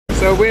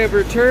So we have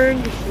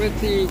returned with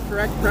the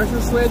correct pressure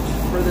switch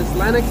for this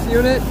Lennox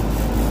unit.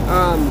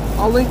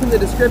 I'll link in the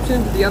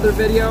description to the other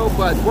video,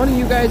 but one of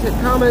you guys had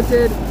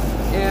commented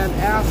and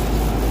asked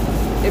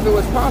if it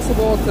was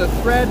possible to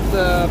thread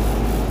the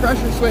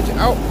pressure switch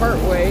out part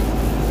way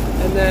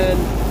and then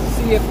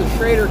see if the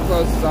Schrader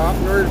closes off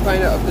in order to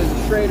find out if there's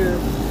a Schrader,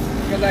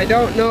 because I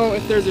don't know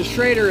if there's a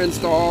Schrader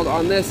installed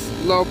on this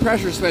low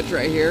pressure switch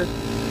right here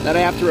that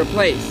I have to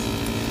replace.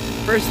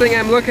 First thing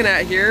I'm looking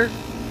at here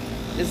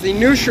is the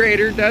new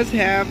Schrader does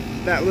have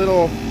that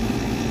little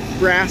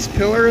brass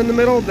pillar in the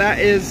middle. That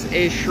is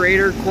a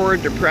Schrader cord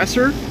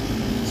depressor.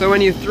 So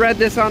when you thread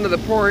this onto the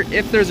port,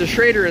 if there's a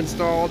Schrader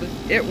installed,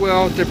 it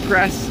will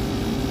depress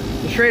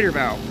the Schrader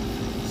valve.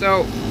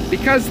 So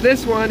because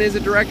this one is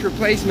a direct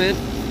replacement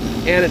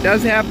and it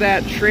does have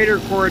that Schrader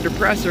cord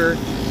depressor,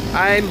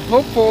 I'm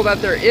hopeful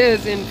that there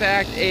is in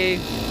fact a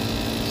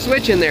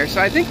switch in there.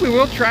 So I think we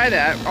will try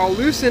that. I'll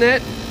loosen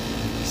it,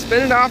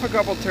 spin it off a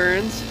couple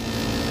turns.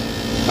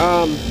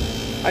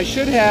 I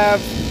should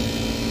have,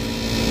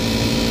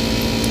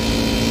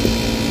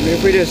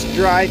 if we just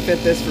dry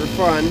fit this for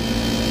fun,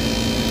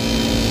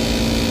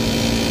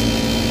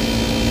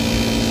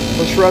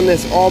 let's run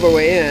this all the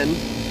way in.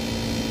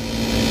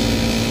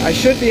 I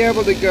should be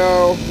able to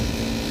go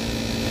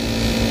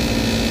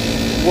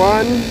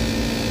 1,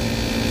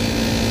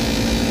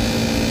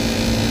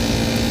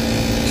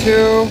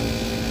 2,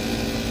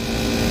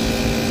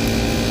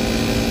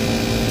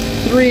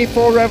 3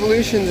 full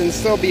revolutions and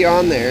still be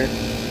on there.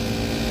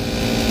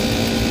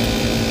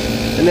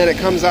 And then it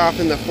comes off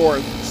in the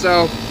 4th.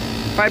 So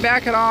if I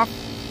back it off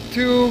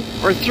 2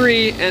 or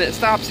 3 and it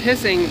stops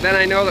hissing, then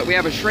I know that we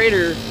have a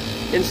Schrader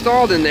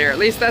installed in there. At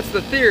least that's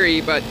the theory,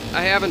 but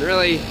I haven't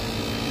really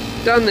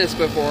done this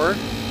before.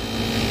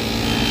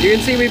 You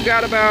can see we've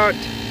got about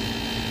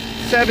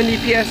 70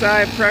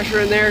 psi of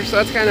pressure in there, so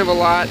that's kind of a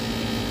lot.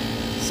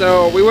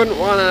 So we wouldn't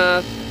want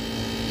to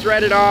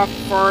thread it off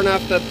far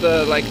enough that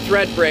the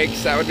thread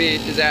breaks. That would be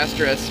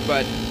disastrous.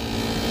 But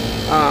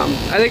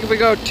I think if we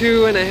go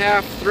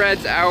 2.5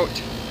 threads out,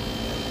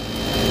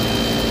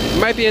 it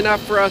might be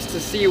enough for us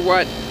to see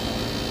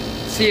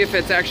if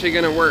it's actually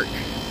going to work.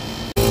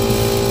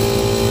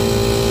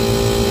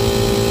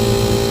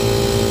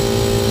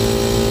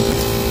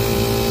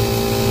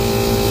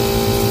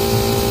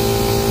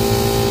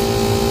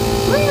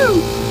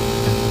 Woo!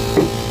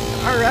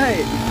 All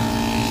right.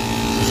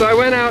 So I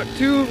went out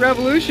 2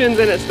 revolutions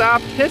and it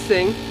stopped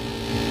hissing.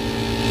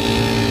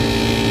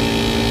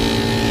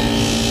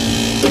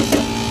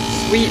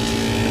 Sweet.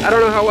 I don't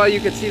know how well you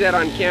could see that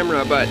on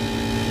camera, but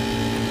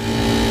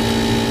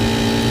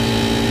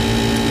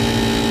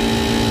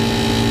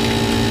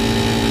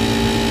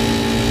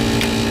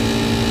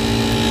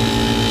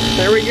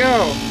there we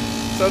go.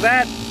 So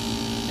that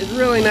is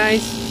really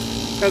nice,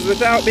 because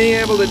without being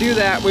able to do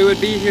that, we would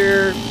be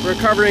here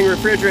recovering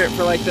refrigerant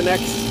for like the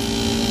next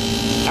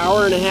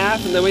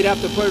hour-and-a-half, and then we'd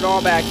have to put it all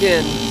back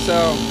in.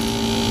 So,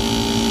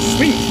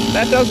 sweet,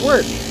 that does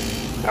work.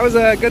 That was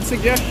a good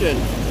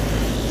suggestion.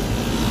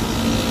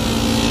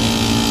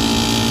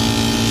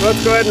 So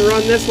let's go ahead and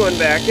run this one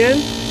back in.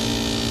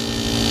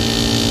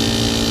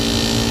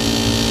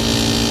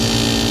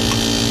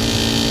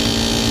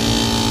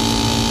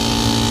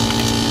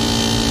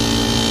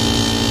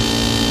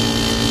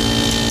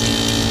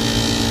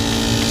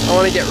 I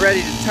want to get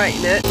ready to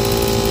tighten it.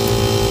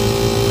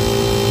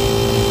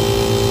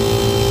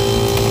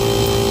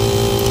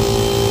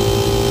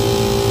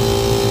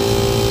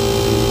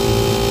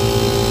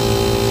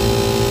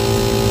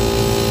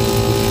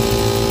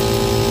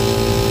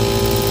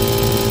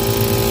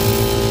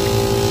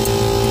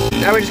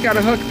 Now we just got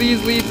to hook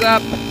these leads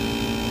up to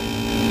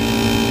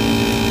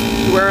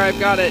where I've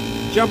got it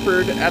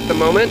jumpered at the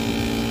moment,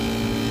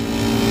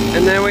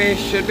 and then we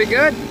should be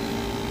good.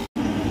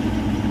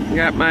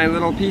 Got my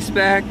little piece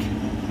back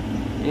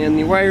and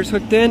the wires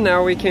hooked in.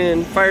 Now we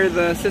can fire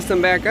the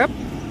system back up.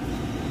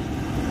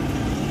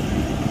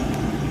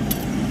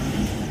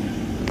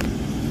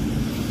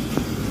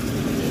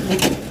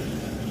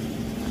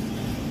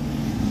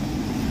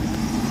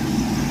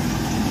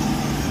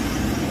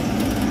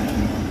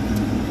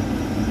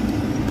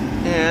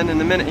 And in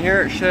a minute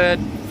here it should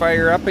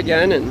fire up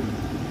again and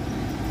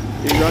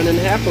be running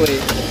happily.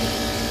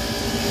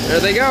 There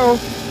they go.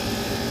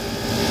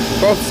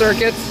 Both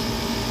circuits.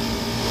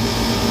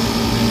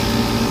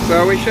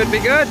 So we should be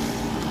good.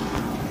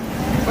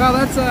 Well,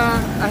 that's a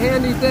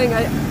handy thing.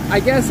 I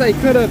guess I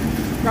could have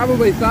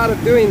probably thought of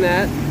doing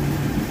that.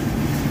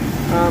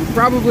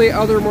 Probably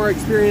other more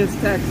experienced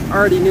techs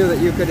already knew that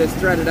you could just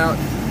thread it out,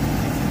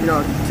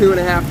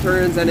 2.5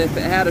 turns, and if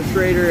it had a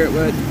Schrader it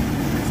would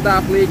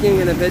stop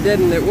leaking, and if it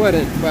didn't it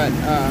wouldn't. But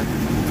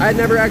I'd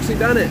never actually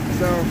done it,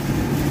 so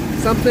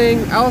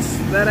something else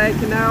that I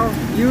can now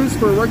use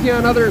for working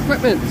on other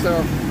equipment,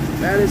 so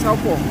that is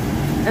helpful.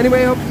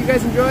 Anyway, I hope you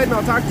guys enjoyed, and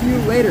I'll talk to you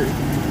later.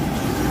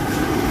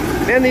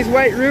 Man, these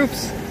white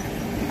roofs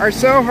are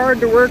so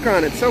hard to work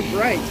on. It's so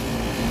bright.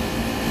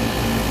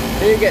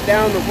 I need to get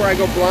down before I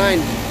go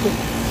blind.